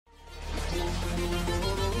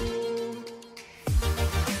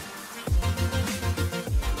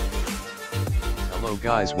Hello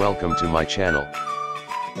guys, welcome to my channel.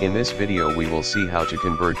 In this video we will see how to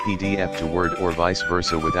convert PDF to Word or vice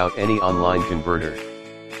versa without any online converter.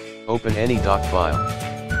 Open any doc file.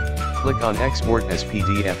 Click on Export as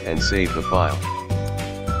PDF and save the file.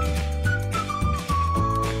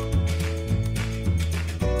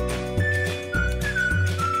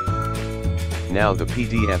 Now the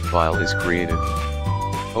PDF file is created.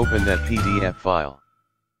 Open that PDF file.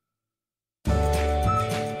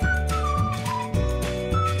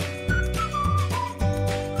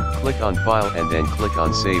 Click on File and then click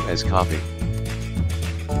on Save as Copy.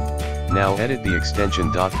 Now edit the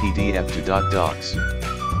extension .pdf to .docs.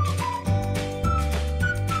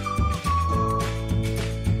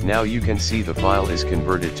 Now you can see the file is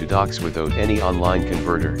converted to docs without any online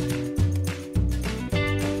converter.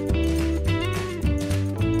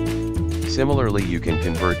 Similarly, you can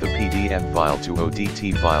convert the PDF file to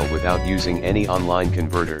ODT file without using any online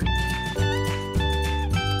converter.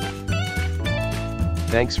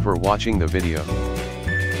 Thanks for watching the video.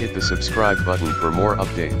 Hit the subscribe button for more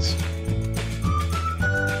updates.